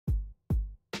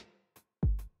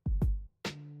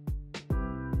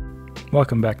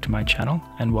Welcome back to my channel,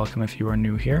 and welcome if you are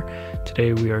new here.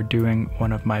 Today we are doing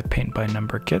one of my paint by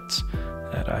number kits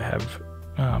that I have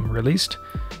released.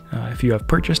 If you have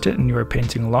purchased it and you are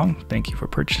painting along, thank you for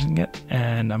purchasing it,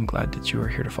 and I'm glad that you are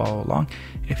here to follow along.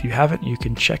 If you haven't, you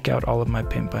can check out all of my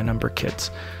paint by number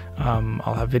kits.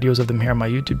 I'll have videos of them here on my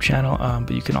YouTube channel,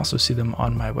 but you can also see them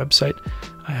on my website.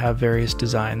 I have various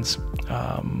designs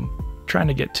trying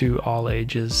to get to all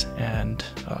ages and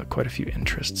quite a few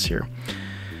interests here.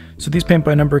 So these paint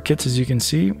by number kits, as you can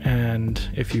see, and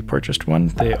if you purchased one,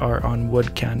 they are on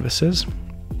wood canvases.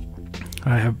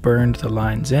 I have burned the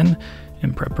lines in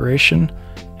preparation,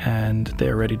 and they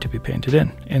are ready to be painted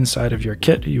in. Inside of your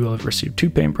kit, you will have received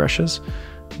 2 paintbrushes.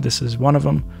 This is one of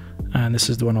them, and this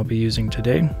is the one I'll be using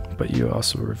today, but you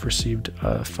also have received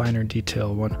a finer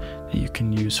detail one that you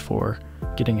can use for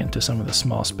getting into some of the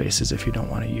small spaces if you don't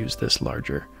want to use this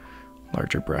larger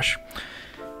brush.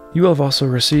 You will have also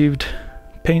received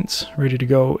paints ready to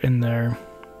go in their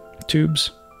tubes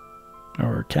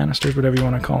or canisters, whatever you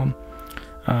want to call them.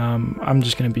 I'm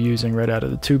just going to be using right out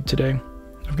of the tube today.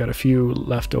 I've got a few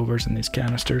leftovers in these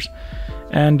canisters,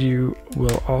 and you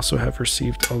will also have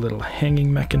received a little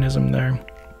hanging mechanism there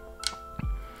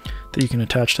that you can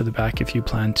attach to the back if you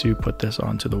plan to put this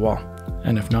onto the wall,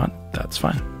 and if not, that's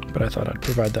fine, but I thought I'd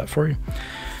provide that for you.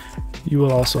 You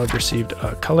will also have received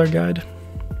a color guide,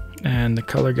 and the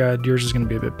color guide, yours is going to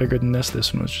be a bit bigger than this.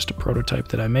 This one was just a prototype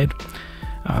that I made.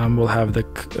 We'll have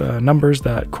the numbers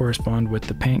that correspond with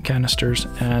the paint canisters,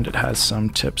 and it has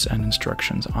some tips and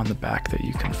instructions on the back that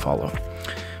you can follow.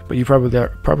 But you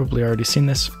probably already seen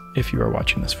this if you are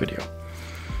watching this video.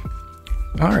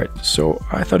 Alright, so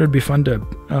I thought it'd be fun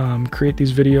to create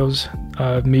these videos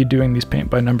of me doing these paint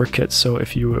by number kits, so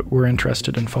if you were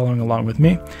interested in following along with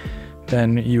me,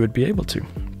 then you would be able to.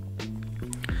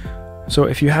 So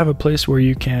if you have a place where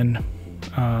you can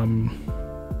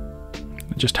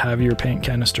just have your paint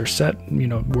canister set, you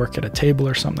know, work at a table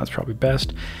or something, that's probably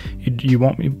best. You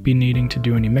won't be needing to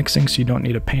do any mixing, so you don't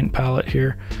need a paint palette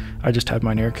here. I just have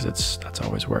mine here because that's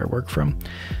always where I work from.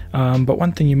 But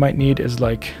one thing you might need is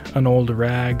like an old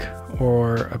rag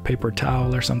or a paper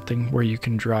towel or something where you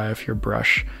can dry off your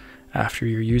brush after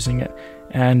you're using it,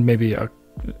 and maybe a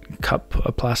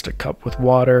plastic cup with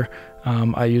water.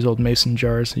 I use old mason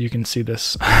jars. You can see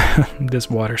this this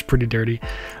water's pretty dirty,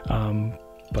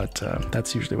 but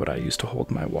that's usually what I use to hold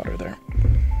my water there.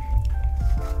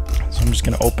 So I'm just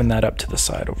going to open that up to the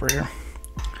side over here.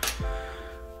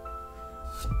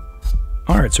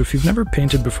 Alright, so if you've never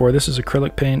painted before, this is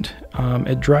acrylic paint.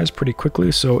 It dries pretty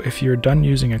quickly, so if you're done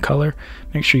using a color,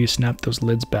 make sure you snap those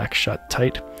lids back shut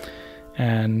tight,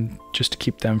 and just to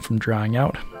keep them from drying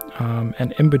out.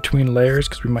 And in between layers,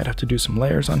 because we might have to do some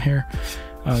layers on here,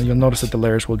 you'll notice that the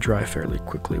layers will dry fairly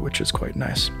quickly, which is quite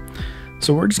nice.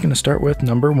 So we're just going to start with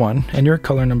number 1, and your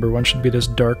color number 1 should be this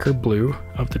darker blue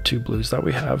of the 2 blues that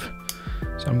we have.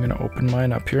 So I'm going to open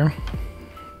mine up here.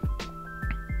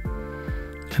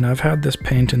 And I've had this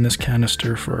paint in this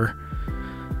canister for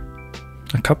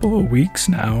a couple of weeks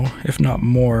now, if not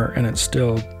more, and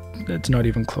it's not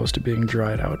even close to being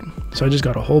dried out. So I just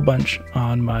got a whole bunch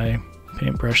on my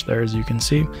paintbrush there, as you can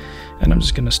see, and I'm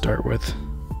just going to start with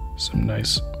some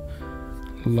nice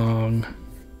long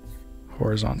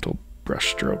horizontal brush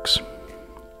strokes.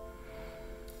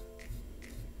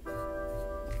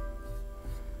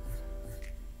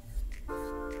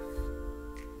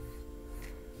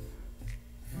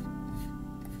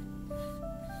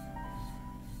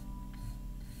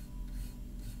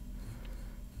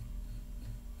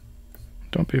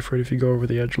 Don't be afraid if you go over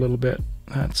the edge a little bit,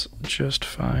 that's just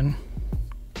fine.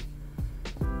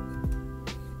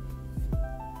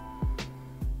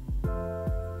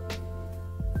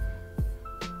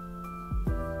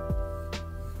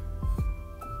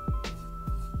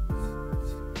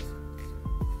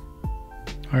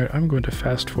 Alright, I'm going to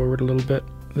fast forward a little bit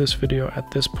this video at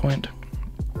this point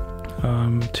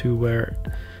to where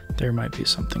there might be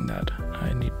something that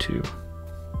I need to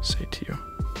say to you.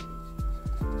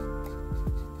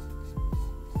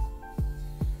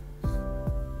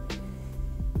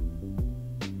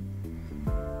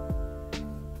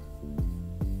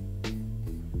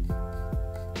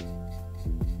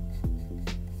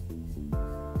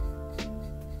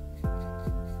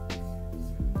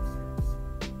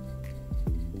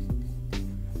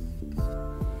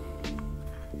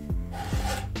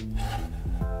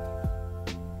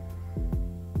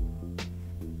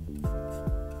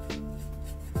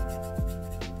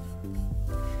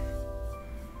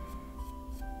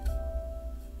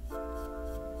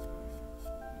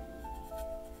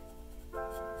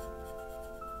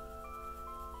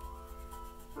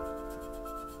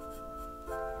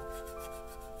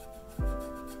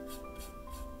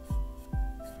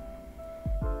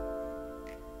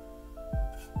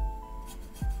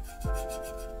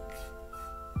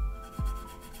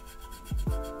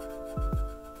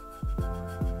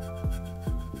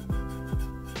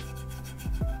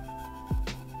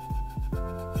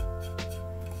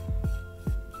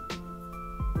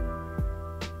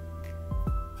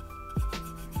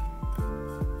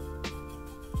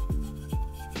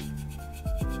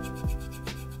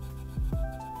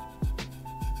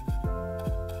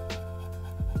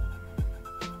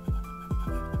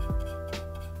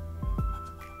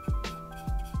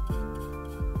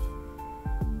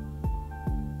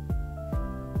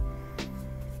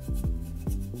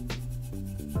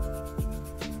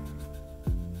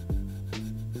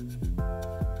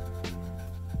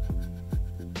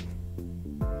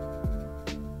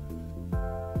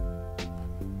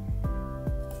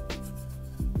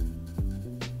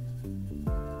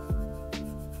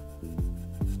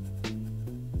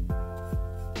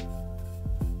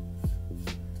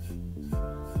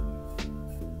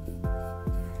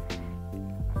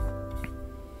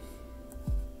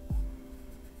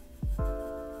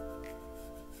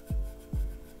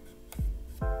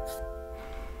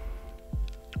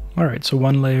 Alright, so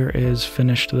one layer is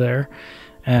finished there,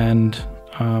 and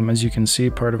as you can see,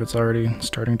 part of it's already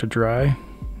starting to dry.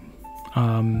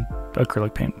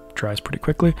 Acrylic paint dries pretty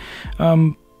quickly,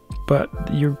 but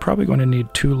you're probably going to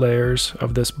need 2 layers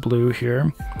of this blue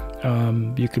here.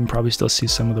 You can probably still see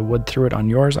some of the wood through it on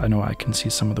yours. I know I can see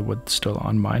some of the wood still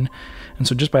on mine. And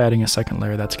so just by adding a second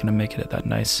layer, that's going to make it that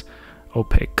nice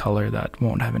opaque color that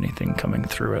won't have anything coming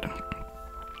through it.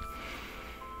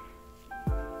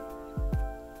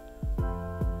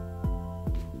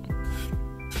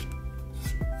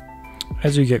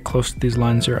 As you get close to these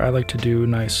lines here, I like to do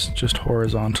nice just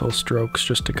horizontal strokes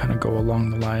just to kind of go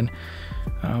along the line.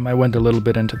 I went a little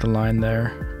bit into the line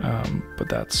there, but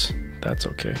that's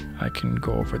okay. I can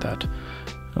go over that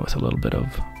with a little bit of,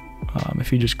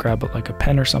 if you just grab it like a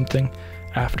pen or something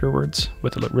afterwards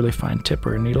with a really fine tip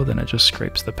or a needle, then it just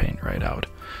scrapes the paint right out,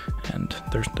 and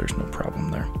there's no problem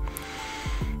there.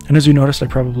 And as you noticed, I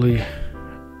probably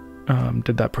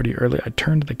did that pretty early. I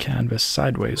turned the canvas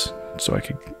sideways so I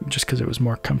could, just because it was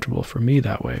more comfortable for me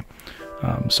that way.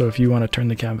 So if you want to turn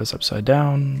the canvas upside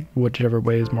down, whichever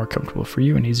way is more comfortable for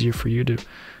you and easier for you to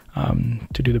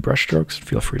do the brush strokes,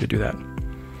 feel free to do that.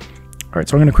 Alright,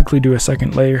 so I'm going to quickly do a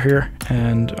second layer here,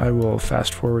 and I will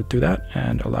fast forward through that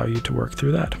and allow you to work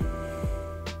through that.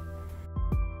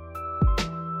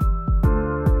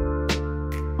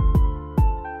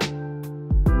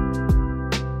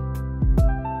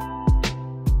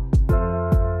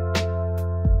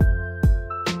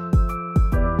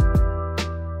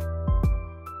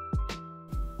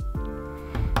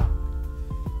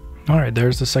 Alright,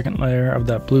 there's the second layer of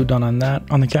that blue done on that.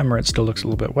 On the camera it still looks a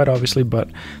little bit wet obviously, but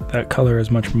that color is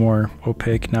much more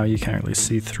opaque now. You can't really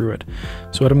see through it.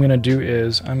 So what I'm going to do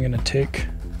is I'm going to take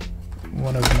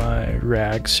one of my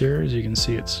rags here. As you can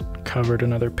see, it's covered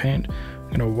in other paint. I'm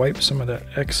going to wipe some of that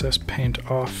excess paint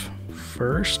off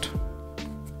first.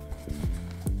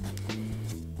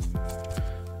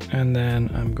 And then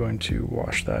I'm going to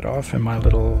wash that off in my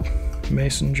little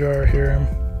mason jar here.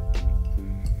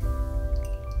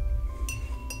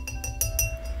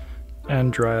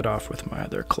 And dry it off with my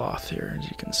other cloth here, as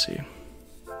you can see.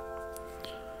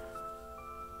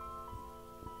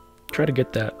 Try to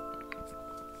get that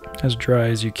as dry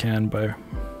as you can by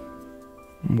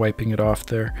wiping it off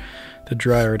there. The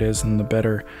drier it is, and the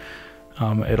better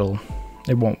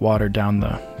it won't water down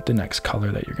the next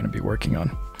color that you're going to be working on.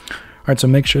 Alright, so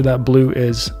make sure that blue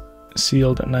is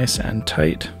sealed nice and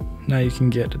tight. Now you can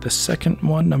get the second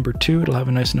one, number 2. It'll have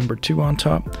a nice number 2 on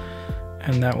top,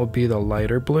 and that will be the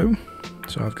lighter blue.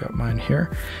 So I've got mine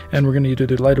here, and we're going to do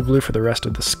the lighter blue for the rest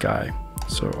of the sky,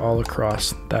 so all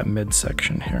across that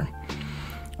midsection here.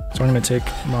 So I'm going to take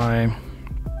my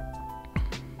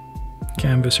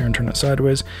canvas here and turn it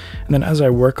sideways, and then as I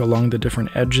work along the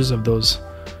different edges of those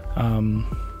grain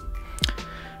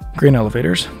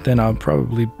elevators, then I'll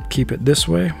probably keep it this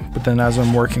way, but then as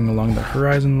I'm working along the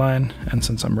horizon line, and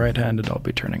since I'm right-handed, I'll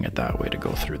be turning it that way to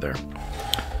go through there.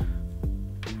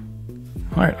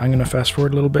 Alright, I'm going to fast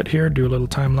forward a little bit here, do a little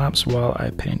time lapse while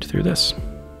I paint through this.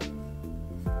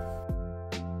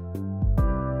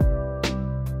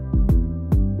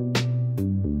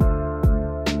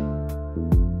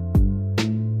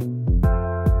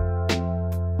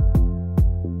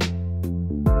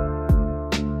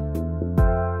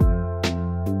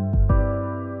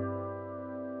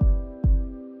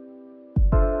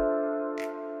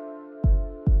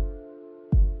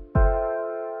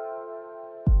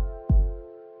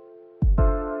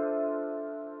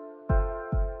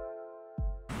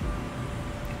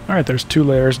 Alright, there's 2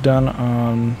 layers done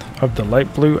of the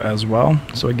light blue as well.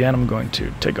 So again, I'm going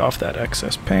to take off that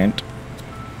excess paint,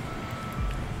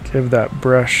 give that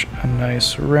brush a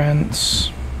nice rinse,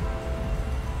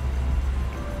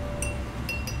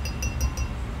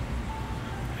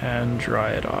 and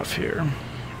dry it off here.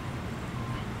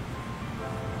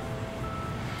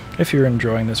 If you're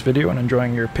enjoying this video and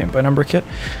enjoying your paint by number kit,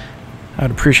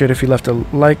 I'd appreciate if you left a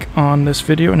like on this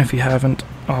video, and if you haven't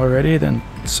already, then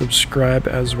subscribe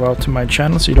as well to my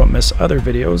channel so you don't miss other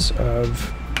videos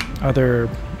of other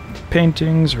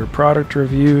paintings or product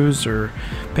reviews or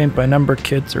paint by number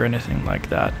kits or anything like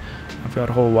that. I've got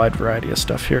a whole wide variety of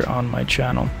stuff here on my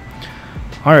channel.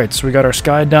 Alright, so we got our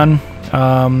sky done.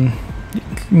 You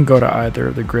can go to either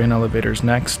of the grain elevators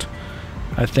next.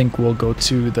 I think we'll go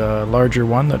to the larger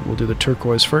one, that we'll do the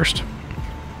turquoise first,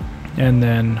 and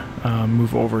then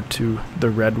move over to the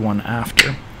red one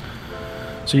after.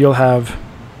 So you'll have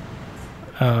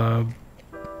a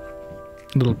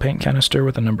little paint canister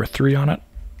with a number 3 on it.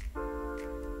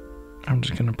 I'm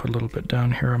just going to put a little bit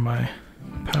down here on my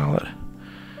palette.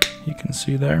 You can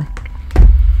see there.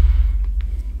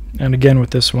 And again, with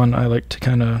this one, I like to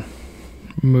kind of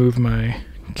move my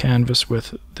canvas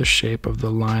with the shape of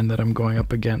the line that I'm going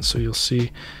up against. So you'll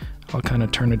see I'll kind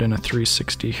of turn it in a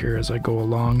 360 here as I go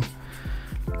along,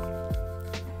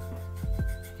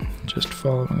 just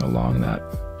following along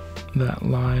that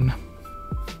line.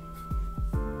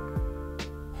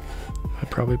 I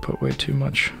probably put way too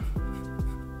much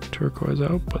turquoise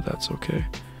out, but that's okay.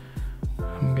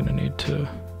 I'm gonna need to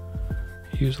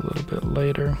use a little bit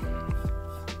later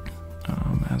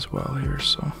as well here,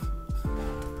 so.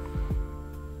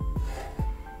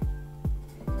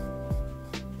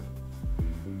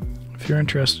 If you're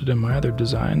interested in my other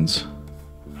designs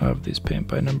of these paint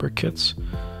by number kits,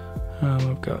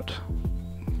 I've got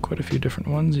quite a few different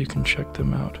ones. You can check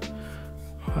them out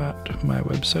at my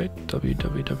website,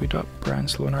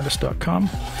 www.briansloanartist.com.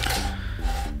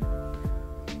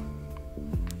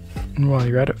 And while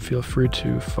you're at it, feel free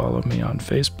to follow me on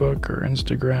Facebook or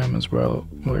Instagram as well,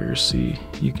 where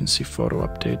you can see photo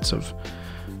updates of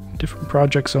different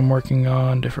projects I'm working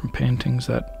on, different paintings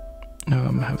that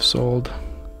have sold.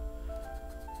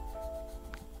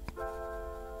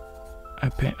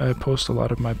 I post a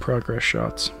lot of my progress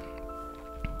shots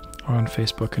on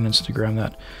Facebook and Instagram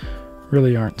that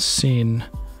really aren't seen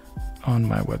on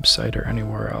my website or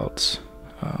anywhere else.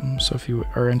 So if you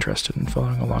are interested in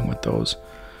following along with those,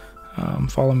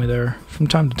 follow me there. From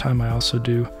time to time I also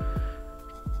do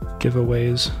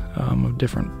giveaways of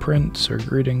different prints or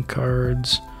greeting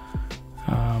cards.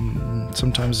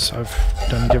 Sometimes I've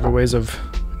done giveaways of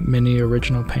mini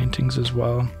original paintings as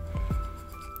well.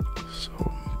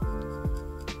 So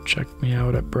check me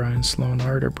out at Brian Sloan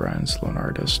Art or Brian Sloan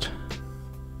Artist.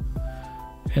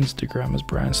 Instagram is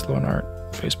Brian Sloan Art.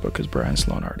 Facebook is Brian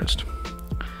Sloan Artist.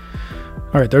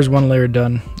 Alright, there's one layer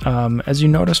done. As you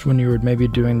noticed when you were maybe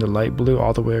doing the light blue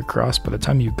all the way across, by the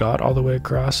time you got all the way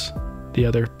across,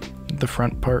 the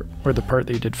front part, or the part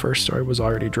that you did first, sorry, was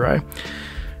already dry.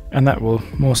 And that will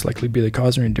most likely be the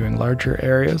cause when you're doing larger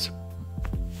areas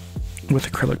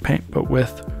with acrylic paint, but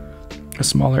with a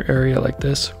smaller area like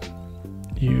this,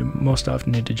 you most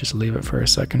often need to just leave it for a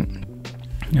second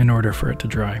in order for it to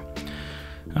dry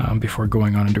before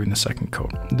going on and doing the second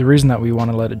coat. The reason that we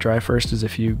want to let it dry first is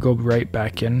if you go right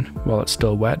back in while it's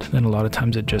still wet, then a lot of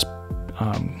times it just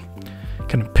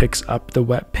kind of picks up the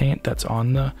wet paint that's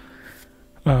on the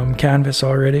canvas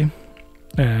already,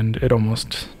 and it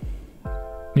almost,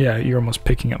 yeah, you're almost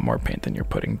picking up more paint than you're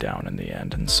putting down in the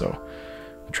end. And so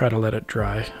try to let it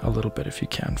dry a little bit if you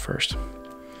can first.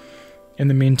 In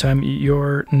the meantime,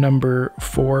 your number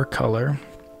 4 color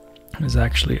is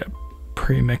actually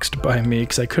pre-mixed by me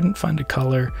because I couldn't find a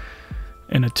color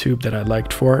in a tube that I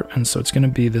liked for it, and so it's going to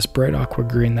be this bright aqua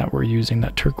green that we're using,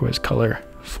 that turquoise color,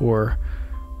 for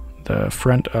the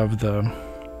front of the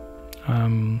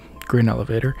green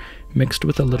elevator, mixed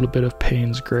with a little bit of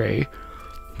Payne's gray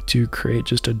to create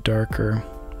just a darker,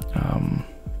 a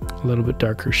little bit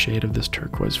darker shade of this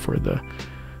turquoise for the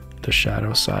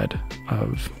shadow side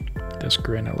of this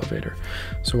green elevator.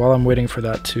 So while I'm waiting for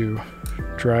that to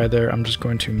dry there, I'm just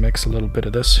going to mix a little bit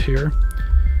of this here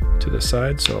to the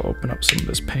side. So I'll open up some of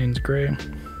this Payne's gray, and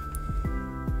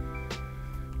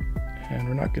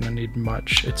we're not going to need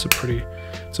much. It's a pretty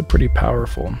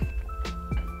powerful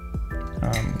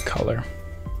color.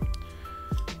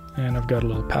 And I've got a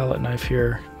little palette knife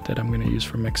here that I'm going to use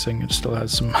for mixing. It still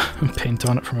has some paint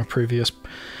on it from a previous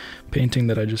painting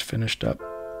that I just finished up.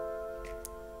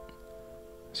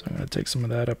 So I'm going to take some of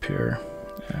that up here,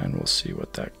 and we'll see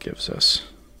what that gives us.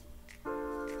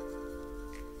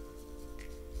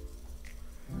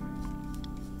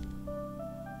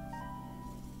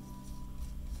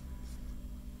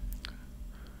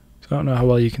 So I don't know how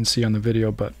well you can see on the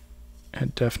video, but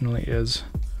it definitely is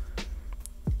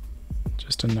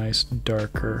just a nice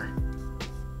darker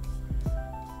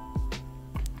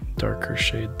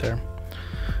shade there.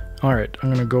 Alright, I'm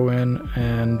going to go in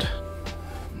and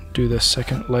do the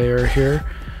second layer here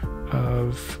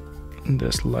of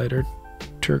this lighter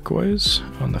turquoise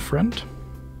on the front.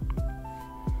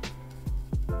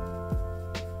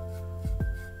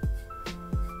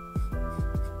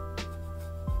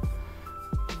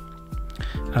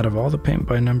 Out of all the paint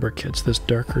by number kits, this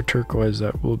darker turquoise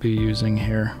that we'll be using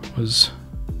here was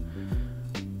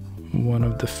one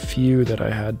of the few that I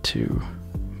had to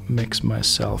mix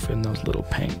myself in those little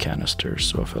paint canisters.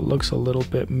 So if it looks a little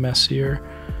bit messier,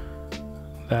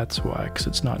 that's why, because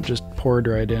it's not just poured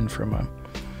right in from a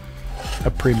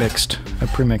pre-mixed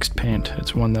paint.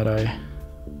 It's one that I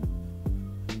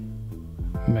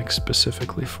mixed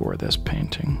specifically for this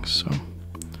painting. So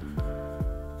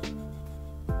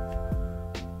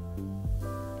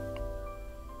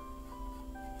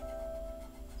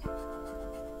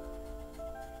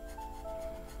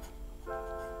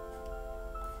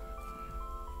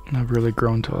I've really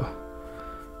grown to,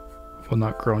 well,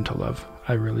 not grown to love.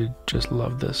 I really just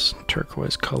love this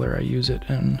turquoise color. I use it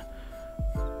in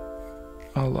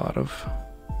a lot of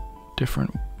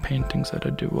different paintings that I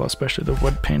do, well, especially the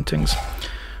wood paintings,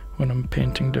 when I'm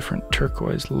painting different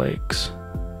turquoise lakes.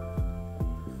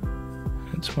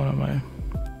 It's one of my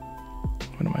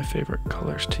favorite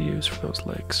colors to use for those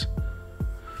lakes.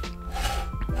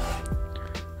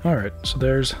 Alright, so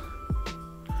there's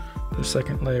the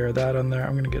second layer of that on there.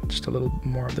 I'm going to get just a little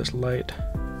more of this light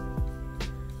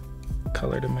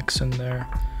color to mix in there.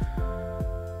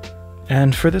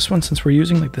 And for this one, since we're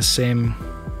using like the same,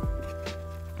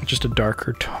 just a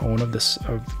darker tone of this,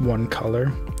 of one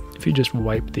color, if you just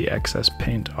wipe the excess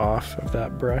paint off of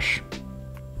that brush,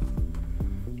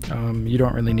 you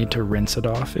don't really need to rinse it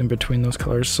off in between those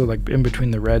colors. So like in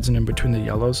between the reds and in between the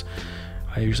yellows,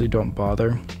 I usually don't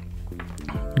bother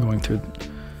going through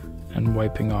and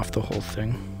wiping off the whole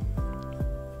thing.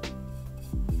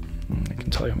 I can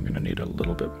tell you I'm going to need a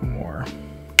little bit more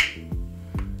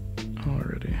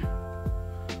already.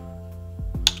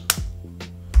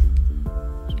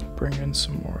 So bring in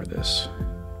some more of this.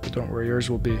 But don't worry, yours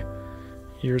will be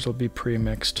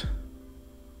pre-mixed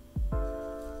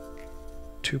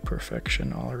to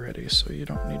perfection already, so you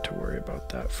don't need to worry about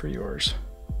that for yours.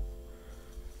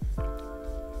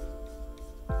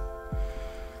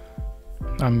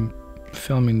 I'm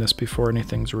filming this before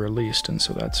anything's released, and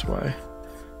so that's why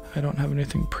I don't have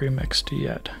anything pre-mixed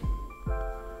yet.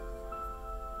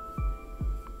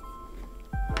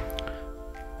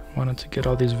 Wanted to get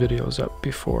all these videos up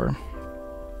before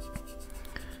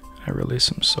I release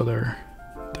them, so they're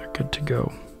good to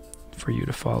go for you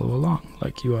to follow along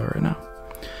like you are right now.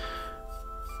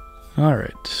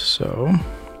 Alright, so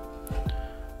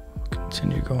we'll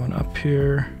continue going up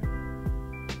here.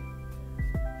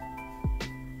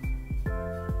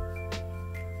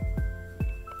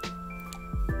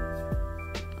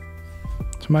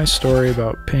 It's my story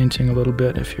about painting a little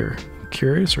bit, if you're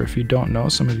curious, or if you don't know,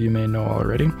 some of you may know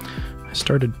already. I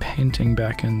started painting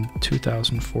back in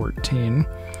 2014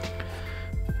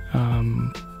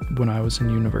 when I was in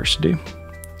university,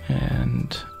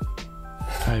 and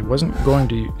I wasn't going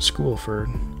to school for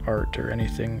art or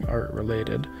anything art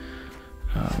related,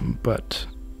 but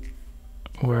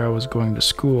where I was going to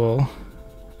school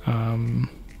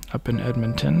up in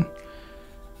Edmonton,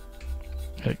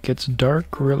 it gets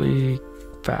dark really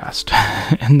fast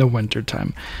in the winter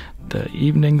time. The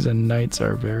evenings and nights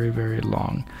are very, very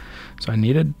long, so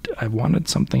I wanted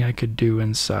something I could do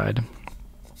inside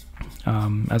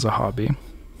as a hobby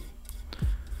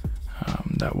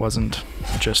that wasn't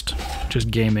just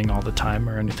gaming all the time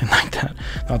or anything like that.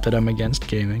 Not that I'm against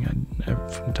gaming.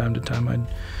 From time to time I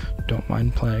don't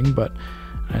mind playing, but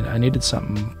I needed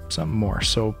something more.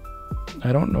 So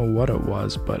I don't know what it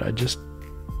was, but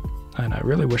and I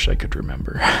really wish I could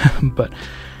remember. But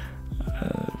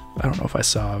I don't know if I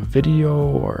saw a video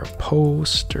or a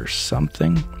post or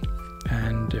something,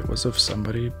 and it was of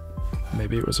somebody,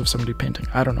 maybe it was of somebody painting,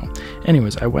 I don't know.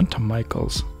 Anyways, I went to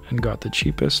Michael's and got the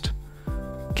cheapest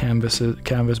canvas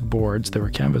boards. They were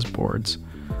canvas boards,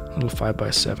 little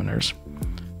 5x7ers.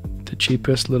 The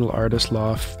cheapest little Artist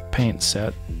Loft paint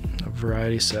set, a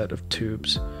variety set of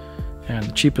tubes, and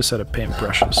the cheapest set of paint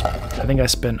brushes. I think I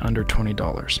spent under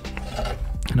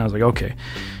 $20. And I was like, okay,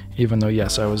 even though,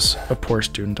 yes, I was a poor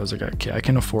student, I was like, okay, I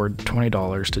can afford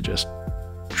 $20 to just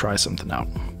try something out.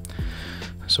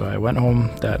 So I went home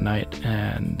that night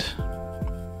and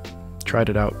tried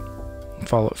it out.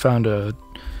 Found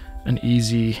an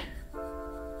easy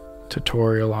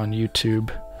tutorial on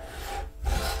YouTube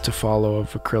to follow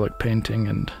of acrylic painting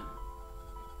and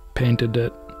painted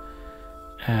it.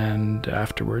 And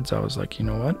afterwards I was like, you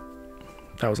know what?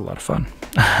 That was a lot of fun.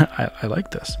 I like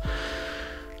this.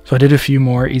 So I did a few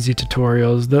more easy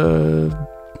tutorials. The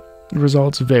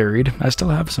results varied. I still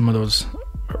have some of those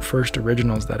first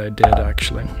originals that I did,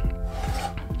 actually.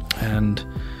 And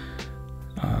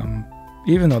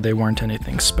even though they weren't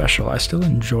anything special, I still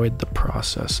enjoyed the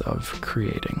process of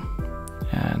creating.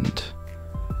 And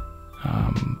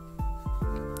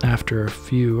after a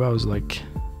few, I was like,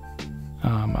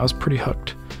 I was pretty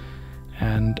hooked.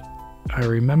 And I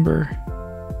remember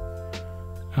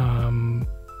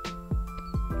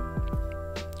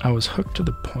I was hooked to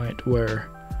the point where,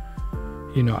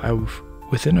 you know,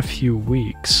 within a few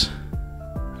weeks,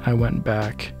 I went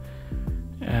back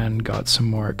and got some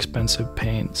more expensive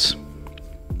paints,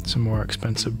 some more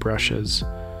expensive brushes.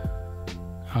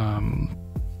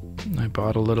 I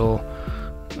bought a little,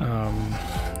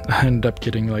 I ended up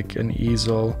getting like an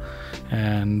easel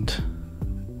and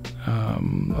a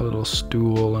little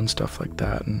stool and stuff like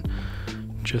that, and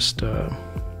just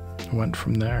went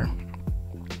from there.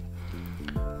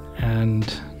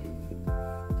 And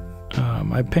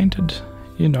I painted,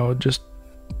 you know, just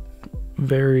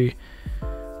very,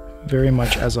 very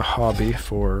much as a hobby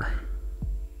for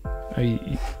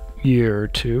a year or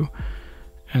two.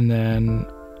 And then,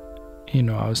 you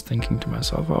know, I was thinking to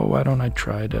myself, oh, why don't I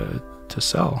try to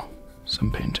sell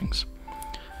some paintings?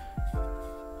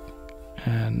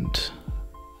 And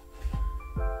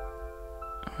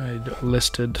I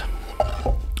listed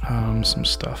some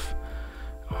stuff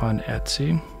on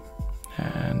Etsy,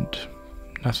 and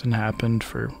nothing happened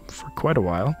for quite a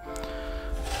while.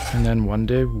 And then one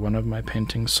day, one of my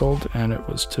paintings sold, and it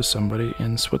was to somebody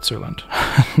in Switzerland.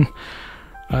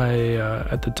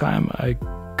 At the time, I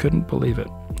couldn't believe it.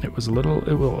 It was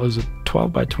a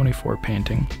 12 by 24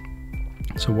 painting,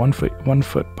 so 1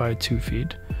 foot by 2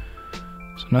 feet.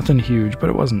 So nothing huge, but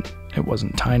it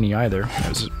wasn't tiny either. It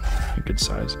was a good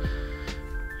size,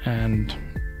 and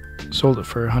sold it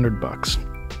for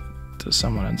 $100 to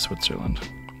someone in Switzerland,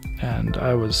 and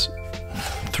I was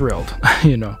thrilled,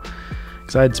 you know,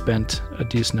 because I had spent a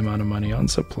decent amount of money on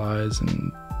supplies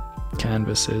and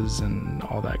canvases and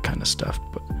all that kind of stuff,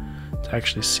 but to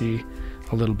actually see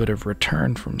a little bit of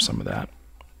return from some of that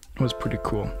was pretty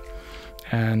cool.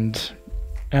 And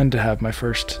to have my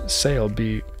first sale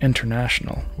be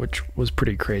international, which was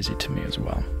pretty crazy to me as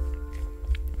well.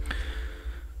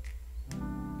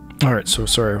 All right, so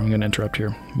sorry, I'm going to interrupt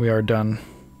here. We are done.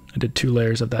 I did 2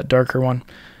 layers of that darker one.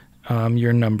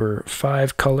 Your number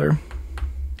 5 color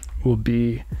will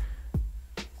be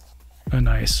a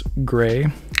nice gray.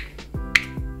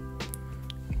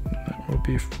 That will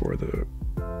be for the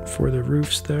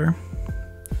roofs there.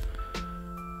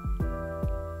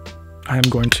 I am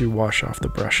going to wash off the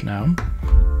brush now,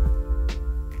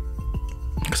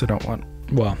 because I don't want,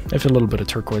 well, if a little bit of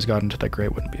turquoise got into that gray,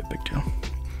 it wouldn't be a big deal.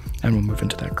 And we'll move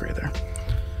into that gray there.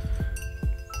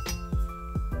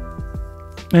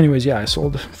 Anyways, yeah, I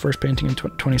sold the first painting in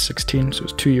 2016, so it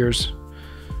was 2 years,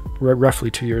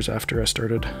 roughly 2 years after I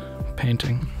started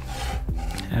painting,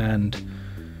 and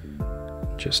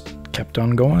just kept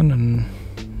on going and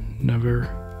never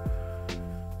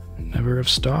have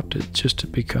stopped. It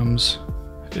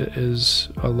is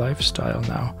a lifestyle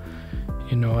now,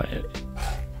 you know.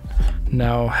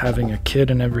 Now having a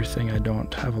kid and everything, I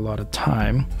don't have a lot of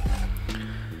time.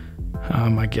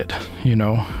 I get, you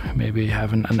know, maybe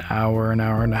having an hour and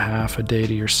a half a day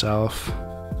to yourself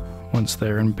once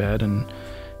they're in bed, and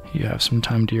you have some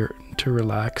time to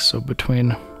relax. So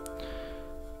between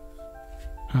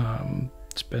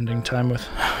spending time with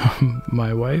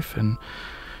my wife and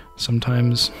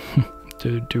sometimes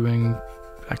doing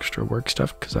extra work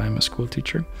stuff because I'm a school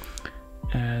teacher,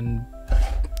 and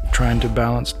trying to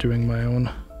balance doing my own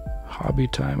hobby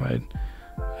time,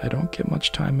 I don't get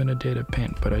much time in a day to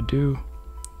paint, but I do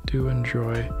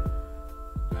enjoy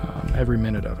every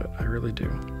minute of it. I really do,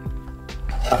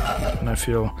 and I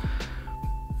feel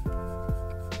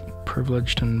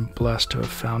privileged and blessed to have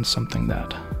found something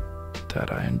that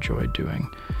I enjoy doing,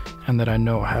 and that I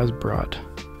know has brought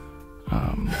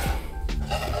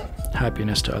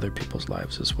happiness to other people's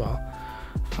lives as well.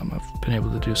 I've been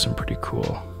able to do some pretty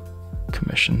cool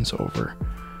commissions over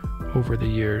the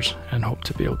years, and hope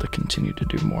to be able to continue to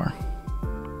do more.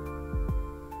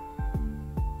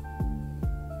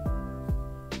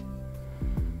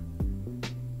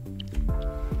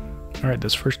 All right,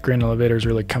 this first grain elevator is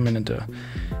really coming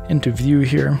into view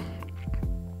here.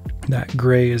 That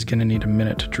gray is going to need a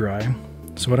minute to dry.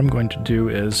 So what I'm going to do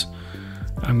is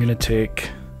I'm going to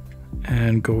take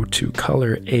and go to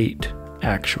color 8.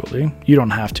 Actually, you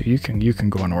don't have to. You can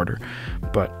go in order,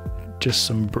 but just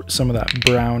some of that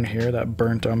brown here, that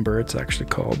burnt umber, it's actually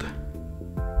called.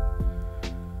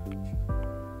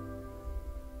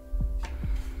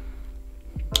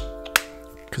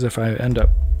 Because if I end up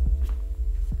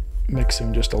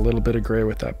mixing just a little bit of gray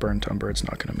with that burnt umber, it's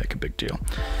not going to make a big deal.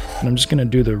 And I'm just going to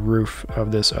do the roof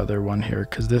of this other one here,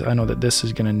 because I know that this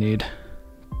is going to need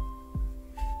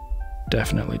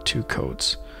definitely 2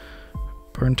 coats.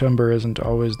 Burnt umber isn't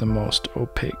always the most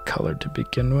opaque color to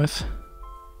begin with,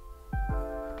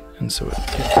 and so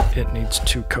it needs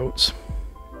 2 coats.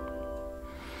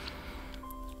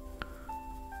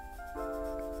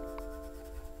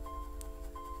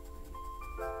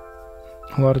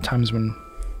 A lot of times when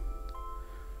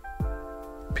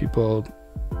people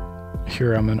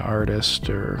hear I'm an artist,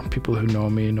 or people who know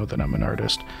me know that I'm an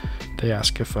artist, they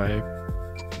ask if I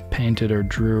painted or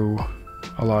drew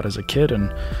a lot as a kid,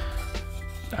 and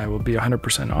I will be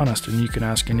 100% honest, and you can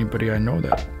ask anybody I know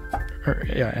that, or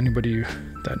yeah, anybody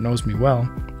that knows me well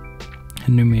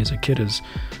and knew me as a kid, is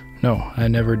no, I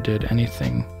never did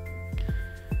anything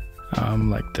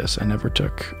like this. I never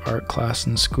took art class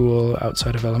in school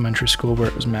outside of elementary school where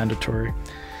it was mandatory.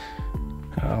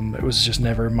 It was just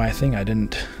never my thing. I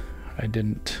didn't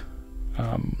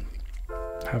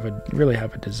really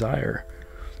have a desire.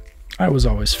 I was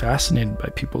always fascinated by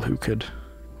people who could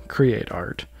create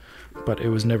art, but it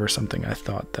was never something I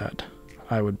thought that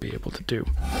I would be able to do.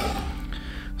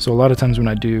 So a lot of times when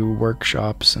I do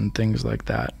workshops and things like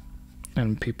that,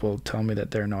 and people tell me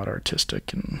that they're not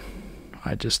artistic, and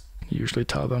I just usually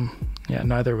tell them, yeah,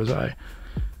 neither was I,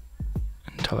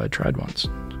 until I tried once.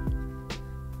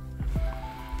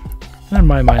 And in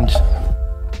my mind,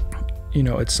 you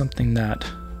know, it's something that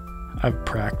I've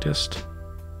practiced,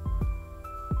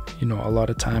 you know, a lot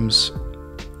of times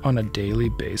on a daily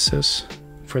basis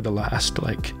for the last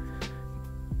like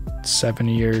 7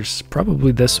 years,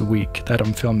 probably this week that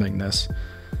I'm filming this.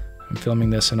 I'm filming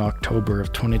this in October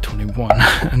of 2021,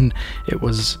 and it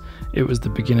was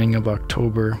the beginning of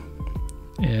October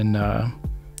in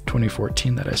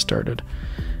 2014 that I started.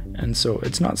 And so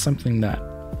it's not something that,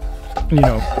 you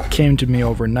know, came to me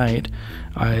overnight.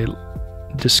 I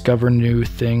discover new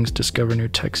things, discover new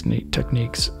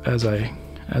techniques as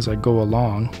I go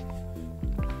along.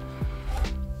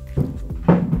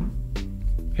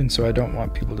 And so I don't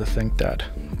want people to think that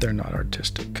they're not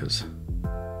artistic, because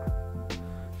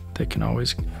they can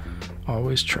always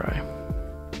try.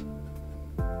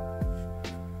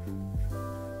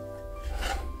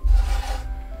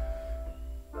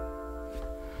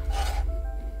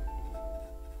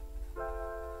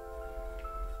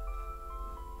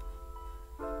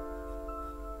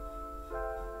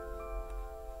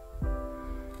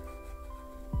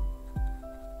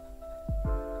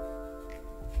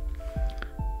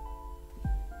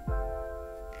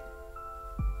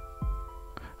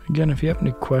 Again, if you have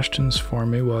any questions for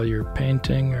me while you're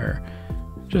painting or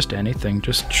just anything,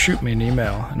 just shoot me an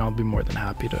email and I'll be more than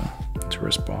happy to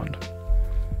respond.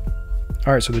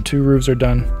 Alright, so the two roofs are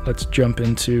done. Let's jump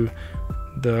into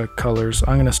the colors.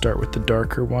 I'm going to start with the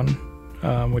darker one,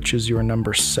 which is your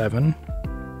number 7.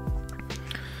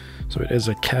 So it is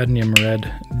a cadmium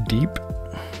red deep,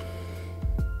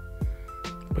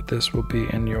 but this will be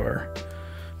in your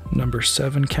number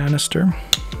 7 canister.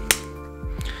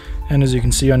 And as you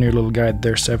can see on your little guide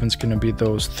there, 7's going to be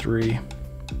those three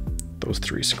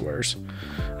squares.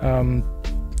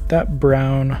 That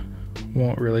brown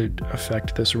won't really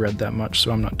affect this red that much,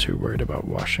 so I'm not too worried about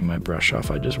washing my brush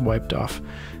off. I just wiped off,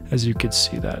 as you could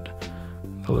see, that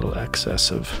a little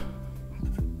excess of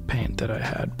paint that I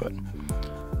had, but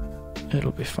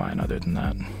it'll be fine other than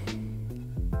that.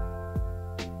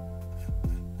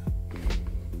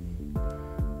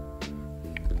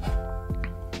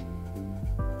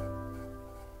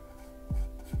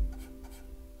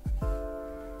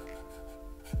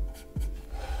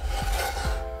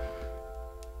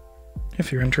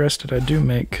 If you're interested, I do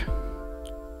make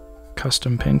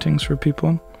custom paintings for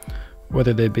people,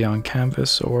 whether they be on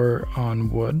canvas or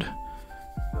on wood,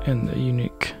 in the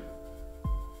unique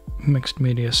mixed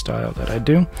media style that I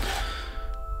do.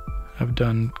 I've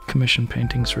done commission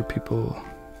paintings for people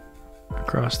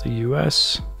across the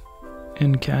US,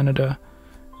 in Canada,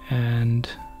 and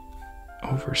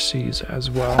overseas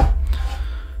as well.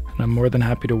 And I'm more than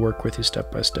happy to work with you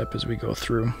step by step as we go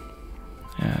through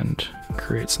and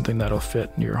create something that'll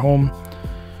fit in your home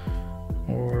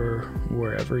or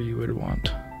wherever you would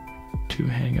want to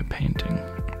hang a painting.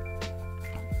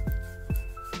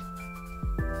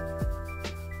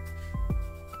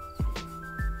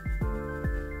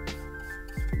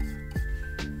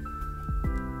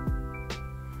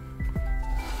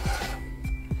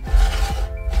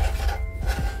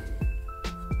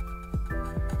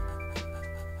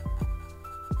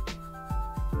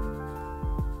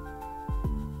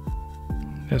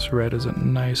 This red is a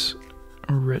nice,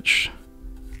 rich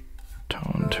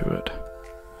tone to it.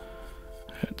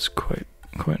 It's quite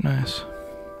nice.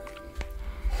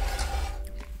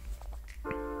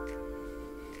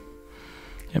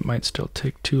 It might still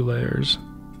take 2 layers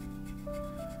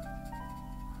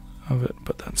of it,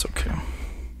 but that's okay.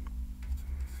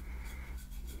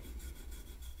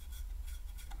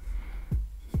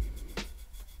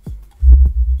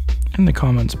 In the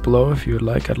comments below, if you would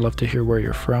like, I'd love to hear where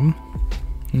you're from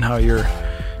and how you're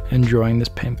enjoying this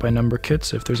paint by number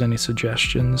kits. If there's any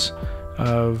suggestions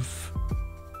of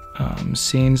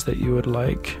scenes that you would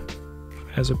like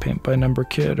as a paint by number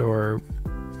kit, or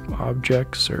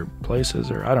objects or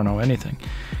places, or I don't know, anything,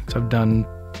 because I've done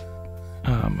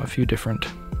a few different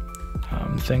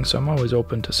things, so I'm always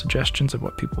open to suggestions of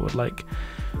what people would like,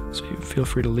 so you feel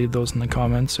free to leave those in the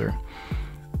comments or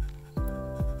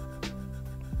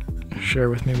share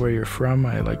with me where you're from.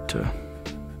 I like to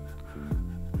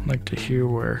like to hear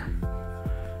where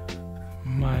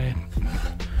my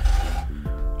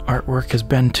artwork has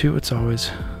been too. It's always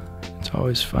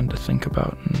fun to think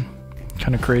about, and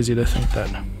kind of crazy to think that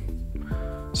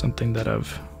something that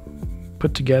I've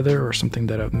put together or something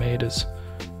that I've made is,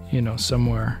 you know,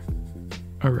 somewhere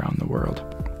around the world.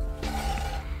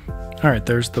 Alright,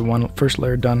 there's the first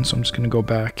layer done, so I'm just going to go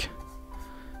back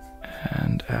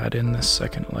and add in this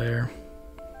second layer.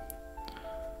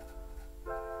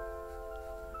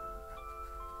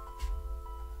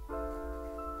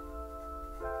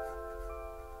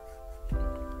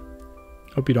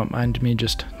 Hope you don't mind me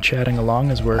just chatting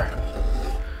along as we're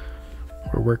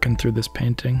working through this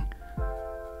painting.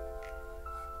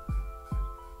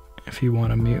 If you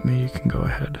want to mute me, you can go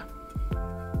ahead.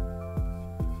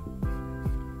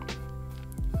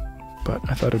 But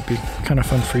I thought it'd be kind of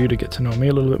fun for you to get to know me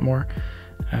a little bit more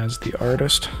as the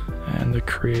artist and the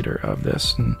creator of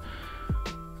this, and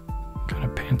kind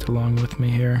of paint along with me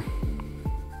here.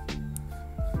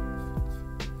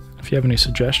 If you have any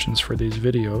suggestions for these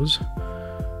videos,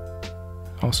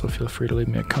 also feel free to leave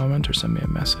me a comment or send me a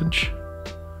message.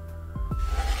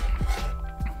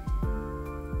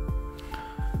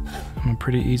 I'm a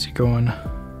pretty easygoing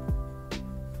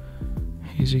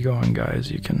guy,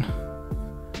 as you can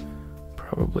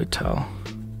probably tell.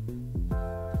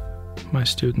 My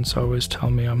students always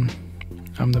tell me I'm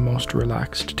the most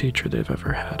relaxed teacher they've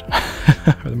ever had,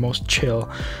 or the most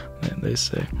chill, they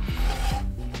say.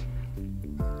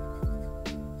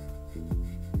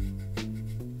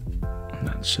 And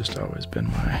that's just always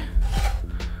been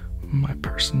my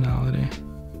personality.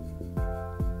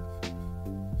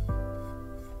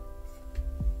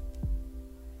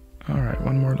 Alright,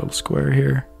 one more little square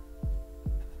here.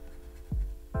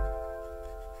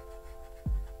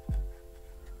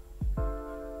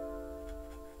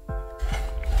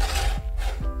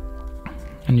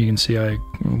 And you can see I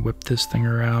whip this thing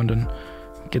around and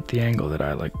get the angle that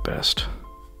I like best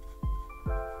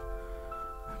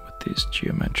with these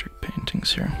geometric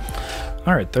paintings here.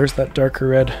 Alright, there's that darker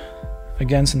red.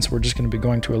 Again, since we're just going to be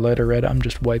going to a lighter red, I'm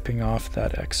just wiping off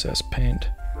that excess paint.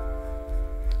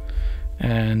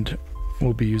 And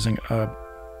we'll be using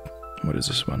what is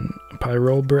this one?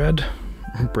 Pyrrole red.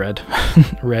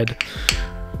 Red.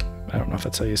 I don't know if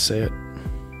that's how you say it.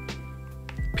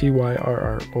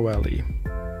 Pyrrole.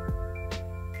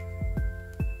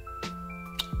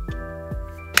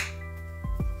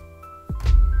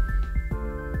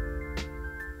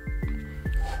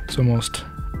 It's almost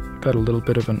got a little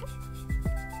bit of an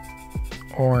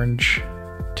orange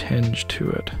tinge to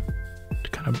it to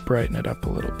kind of brighten it up a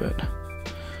little bit.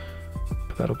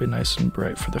 But that'll be nice and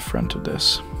bright for the front of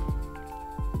this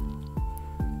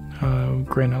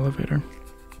grain elevator.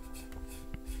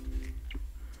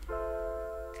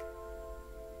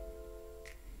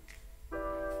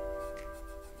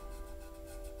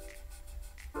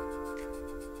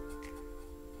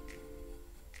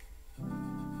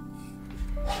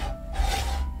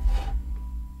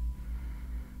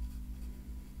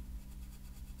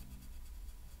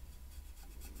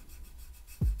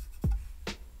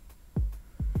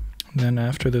 Then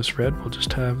after this red, we'll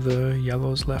just have the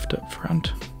yellows left up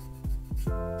front.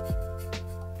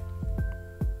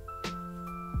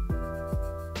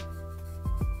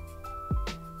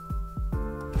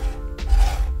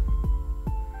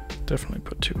 Definitely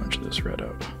put too much of this red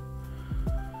out.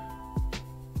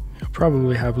 You'll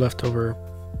probably have leftover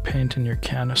paint in your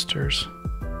canisters,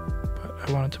 but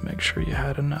I wanted to make sure you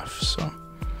had enough, so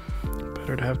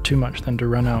better to have too much than to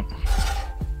run out.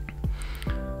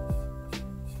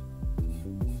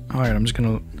 Alright, I'm just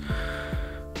gonna,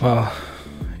 well,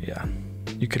 yeah,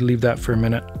 you could leave that for a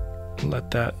minute,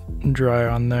 let that dry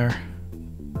on there.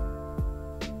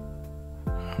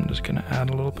 I'm just gonna add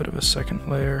a little bit of a second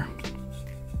layer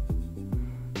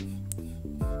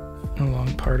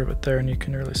along part of it there, and you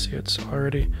can really see it's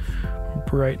already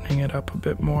brightening it up a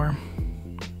bit more.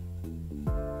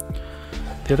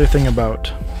 The other thing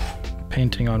about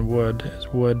painting on wood is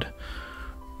wood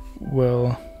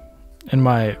will, in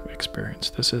my experience,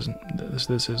 this isn't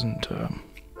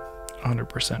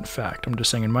 100% fact. I'm just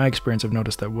saying, in my experience, I've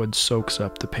noticed that wood soaks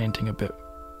up the painting a bit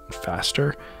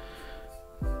faster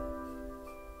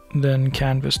than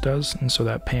canvas does, and so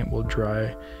that paint will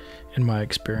dry. In my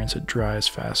experience, it dries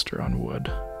faster on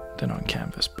wood than on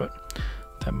canvas, but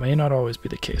that may not always be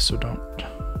the case, so don't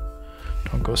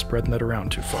go spreading that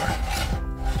around too far.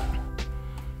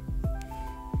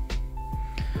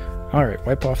 Alright,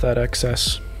 wipe off that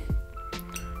excess.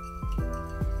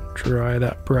 Dry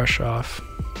that brush off.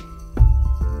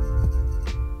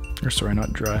 Or sorry,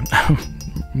 not dry.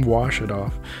 Wash it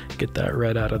off. Get that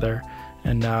red out of there.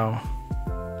 And now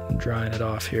drying it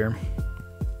off here.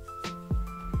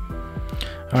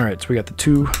 All right, so we got the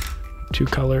two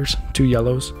colors, two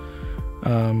yellows.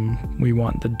 We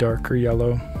want the darker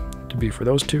yellow to be for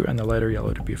those two and the lighter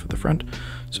yellow to be for the front.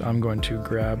 So I'm going to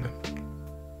grab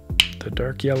the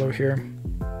dark yellow here,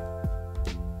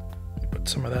 put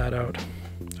some of that out.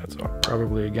 That's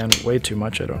probably, again, way too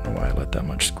much. I don't know why I let that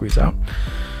much squeeze out.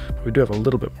 But we do have a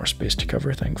little bit more space to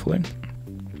cover, thankfully.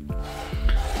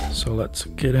 So let's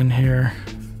get in here.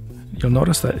 You'll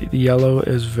notice that the yellow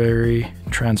is very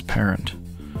transparent.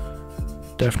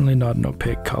 Definitely not an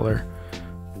opaque color.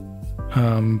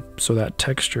 So that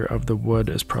texture of the wood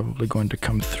is probably going to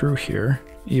come through here,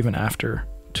 even after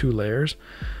 2 layers.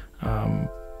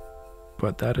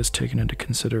 But that is taken into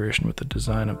consideration with the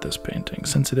design of this painting.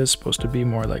 Since it is supposed to be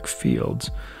more like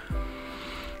fields,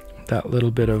 that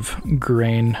little bit of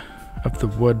grain of the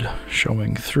wood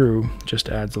showing through just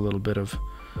adds a little bit of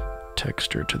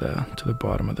texture to the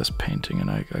bottom of this painting,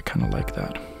 and I kind of like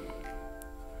that.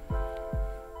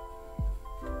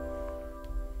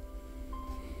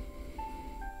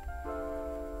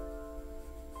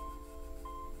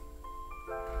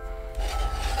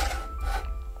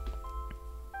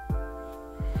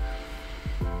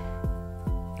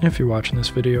 If you're watching this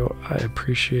video, I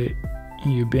appreciate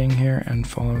you being here and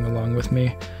following along with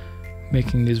me.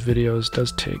 Making these videos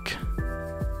does take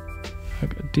a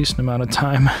decent amount of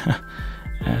time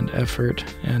and effort,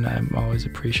 and I'm always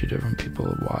appreciative when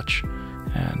people watch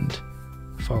and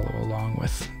follow along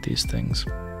with these things.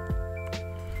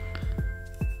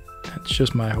 It's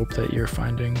just my hope that you're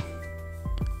finding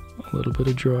a little bit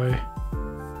of joy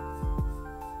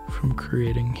from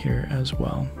creating here as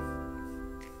well.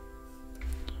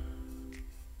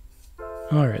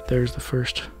 Alright, there's the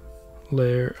first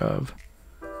layer of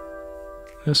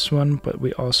this one, but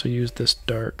we also use this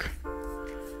dark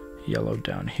yellow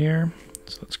down here.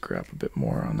 So let's grab a bit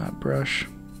more on that brush.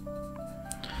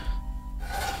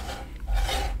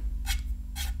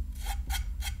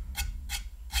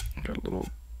 Got a little,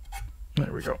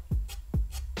 there we go,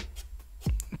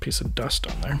 a piece of dust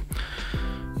on there.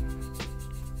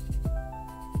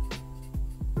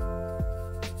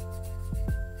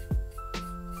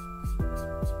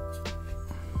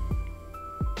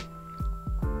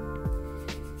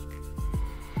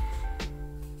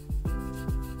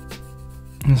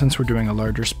 And since we're doing a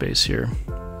larger space here,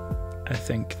 I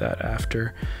think that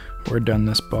after we're done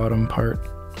this bottom part,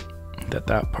 that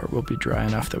part will be dry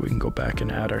enough that we can go back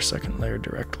and add our second layer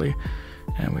directly,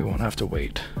 and we won't have to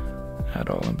wait at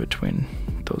all in between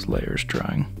those layers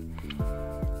drying.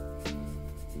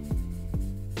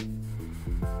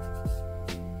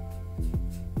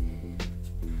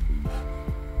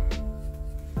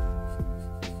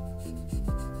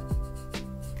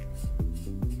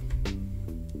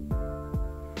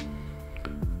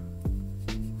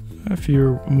 If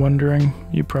you're wondering,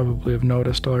 you probably have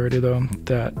noticed already though,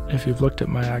 that if you've looked at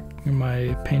my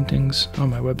paintings on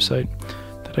my website,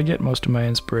 that I get most of my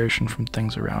inspiration from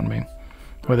things around me,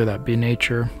 whether that be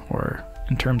nature or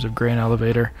in terms of grain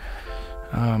elevator,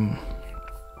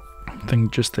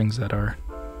 just things that are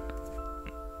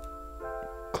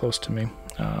close to me.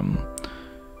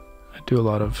 I do a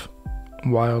lot of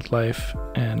wildlife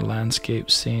and landscape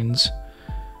scenes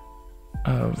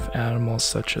of animals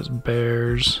such as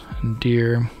bears and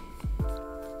deer,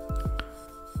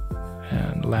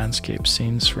 and landscape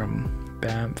scenes from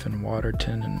Banff and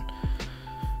Waterton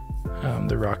and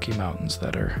the Rocky Mountains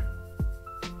that are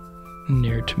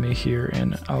near to me here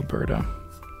in Alberta.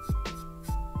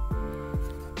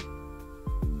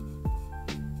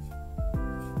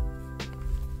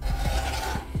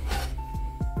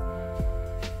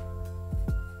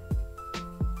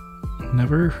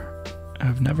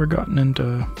 I've never gotten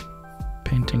into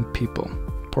painting people,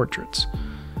 portraits.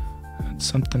 It's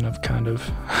something I've kind of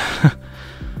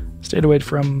stayed away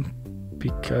from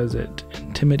because it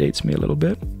intimidates me a little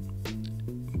bit,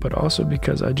 but also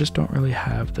because I just don't really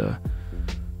have the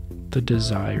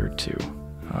desire to.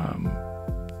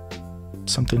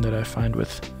 Something that I find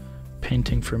with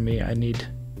painting for me, I need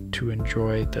to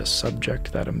enjoy the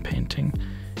subject that I'm painting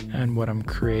and what I'm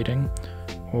creating,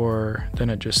 or then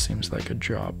it just seems like a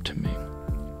job to me.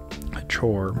 A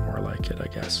chore, more like it, I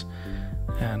guess.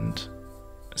 And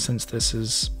since this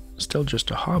is still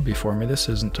just a hobby for me, this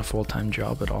isn't a full-time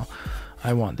job at all.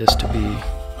 I want this to be,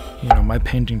 my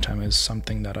painting time is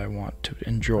something that I want to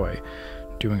enjoy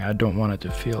doing. I don't want it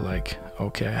to feel like,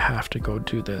 okay, I have to go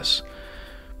do this.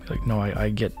 Like, no, I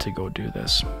get to go do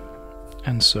this.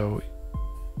 And so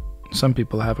some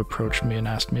people have approached me and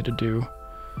asked me to do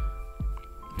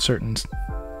certain,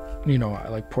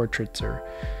 like portraits or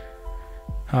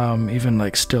even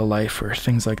like still life or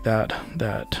things like that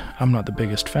I'm not the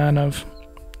biggest fan of,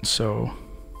 so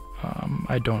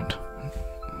I don't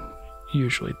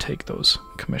usually take those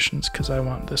commissions because I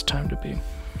want this time to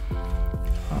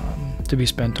be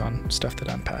spent on stuff that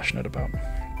I'm passionate about.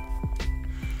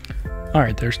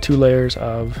 Alright, there's 2 layers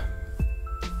of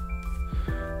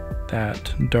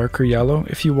that darker yellow.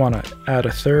 If you want to add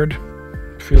a third,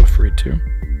 feel free to.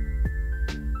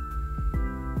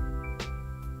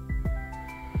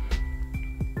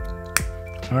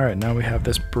 Alright, now we have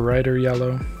this brighter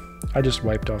yellow. I just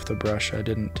wiped off the brush. I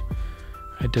didn't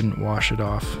wash it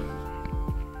off.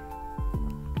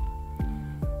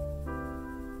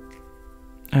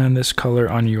 And this color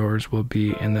on yours will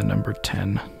be in the number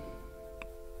 10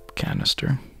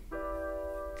 canister.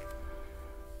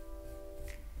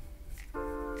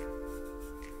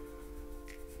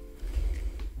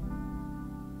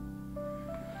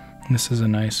 And this is a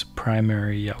nice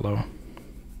primary yellow.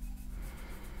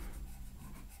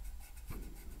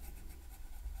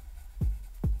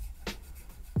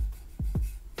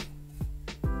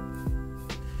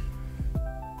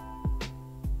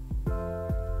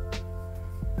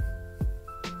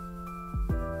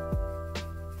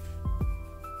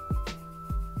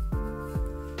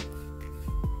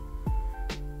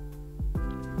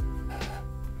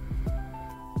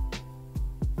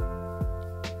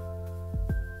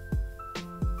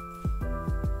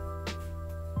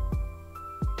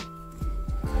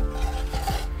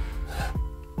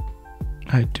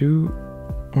 I do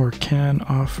or can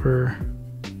offer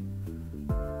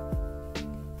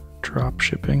drop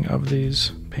shipping of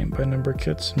these paint by number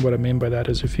kits. And what I mean by that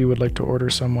is if you would like to order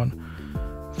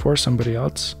someone for somebody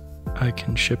else, I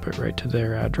can ship it right to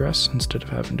their address instead of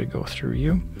having to go through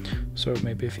you. So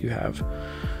maybe if you have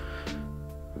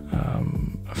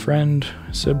a friend,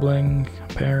 a sibling,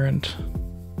 a parent,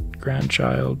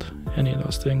 grandchild, any of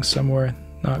those things somewhere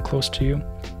not close to you,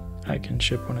 I can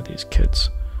ship one of these kits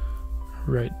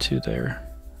right to their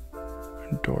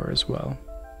door as well.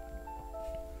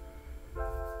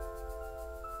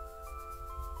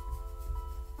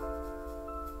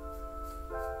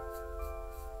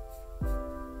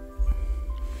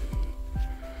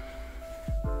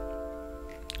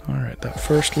 Alright, that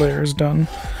first layer is done,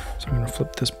 so I'm going to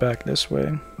flip this back this way.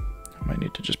 I might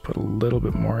need to just put a little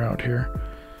bit more out here.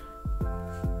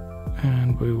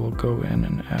 And we will go in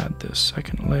and add this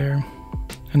second layer.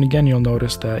 And again, you'll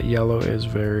notice that yellow is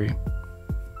very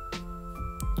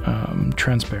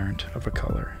transparent of a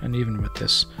color. And even with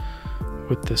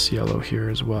this yellow here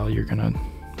as well, you're gonna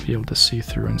be able to see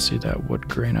through and see that wood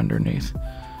grain underneath.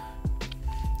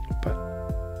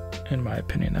 But in my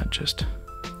opinion, that just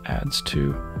adds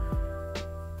to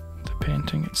the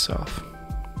painting itself.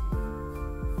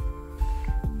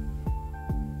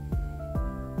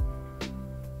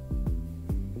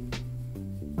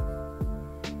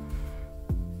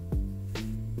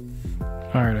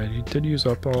 Alright, I did use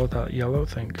up all of that yellow,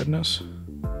 thank goodness.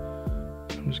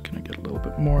 I'm just gonna get a little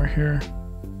bit more here.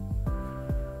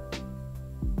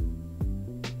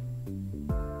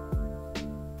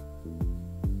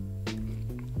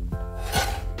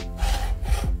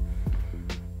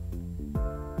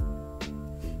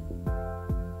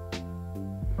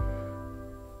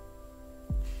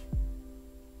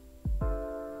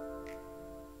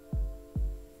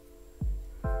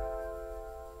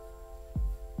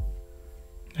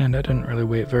 And I didn't really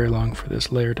wait very long for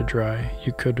this layer to dry.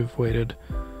 You could have waited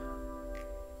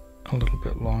a little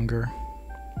bit longer.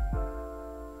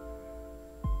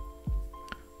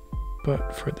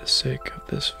 But for the sake of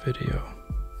this video,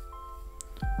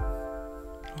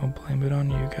 I'll blame it on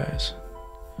you guys.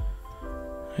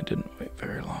 I didn't wait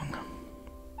very long.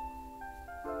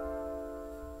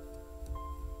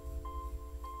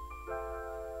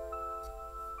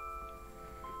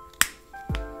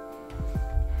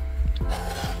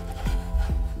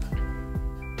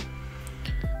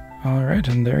 Alright,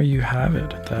 and there you have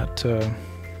it. That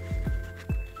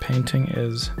painting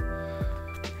is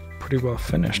pretty well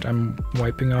finished. I'm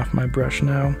wiping off my brush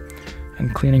now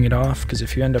and cleaning it off, because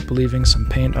if you end up leaving some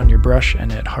paint on your brush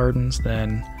and it hardens,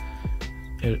 then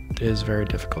it is very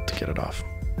difficult to get it off.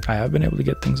 I have been able to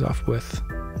get things off with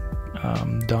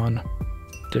Dawn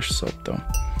dish soap though.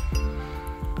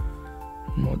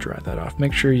 And we'll dry that off.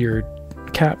 Make sure your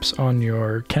caps on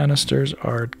your canisters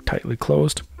are tightly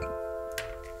closed.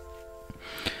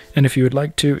 And if you would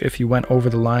like to, if you went over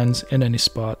the lines in any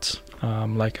spots,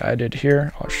 like I did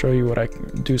here, I'll show you what I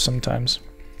do sometimes.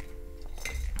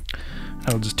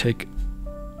 I'll just take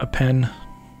a pen,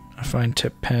 a fine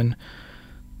tip pen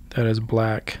that is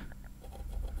black,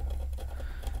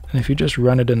 and if you just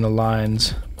run it in the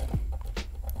lines,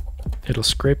 it'll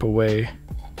scrape away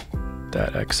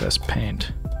that excess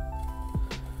paint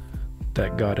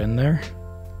that got in there.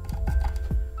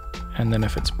 And then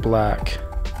if it's black,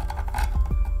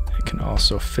 it can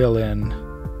also fill in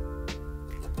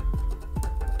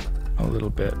a little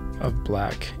bit of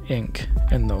black ink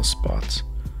in those spots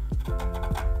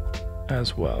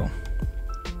as well.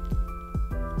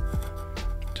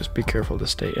 Just be careful to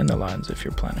stay in the lines if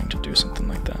you're planning to do something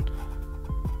like that.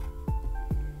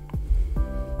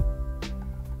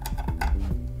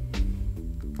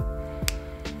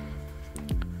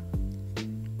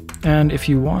 And if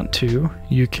you want to,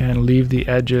 you can leave the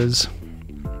edges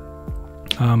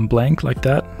blank like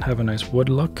that, have a nice wood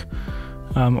look.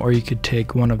 Or you could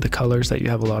take one of the colors that you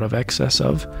have a lot of excess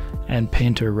of and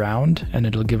paint around, and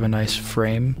it'll give a nice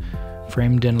framed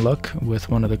in look with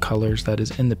one of the colors that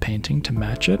is in the painting to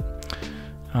match it.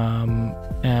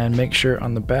 And make sure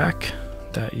on the back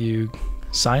that you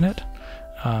sign it.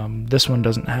 This one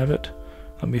doesn't have it.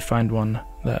 Let me find one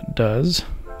that does.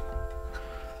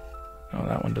 Oh,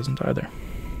 that one doesn't either.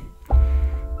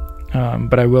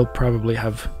 But I will probably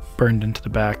have burned into the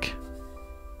back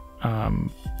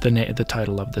the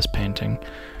title of this painting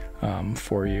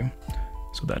for you,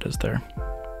 so that is there.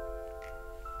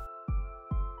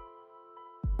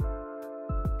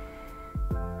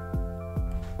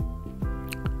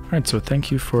 Alright, so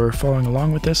thank you for following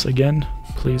along with this. Again,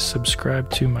 please subscribe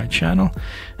to my channel,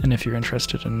 and if you're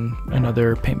interested in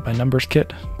another paint by numbers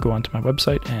kit, go onto my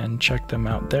website and check them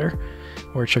out there,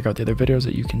 or check out the other videos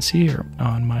that you can see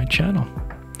on my channel.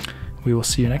 We will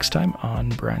see you next time on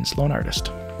Brian's Lone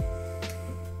Artist.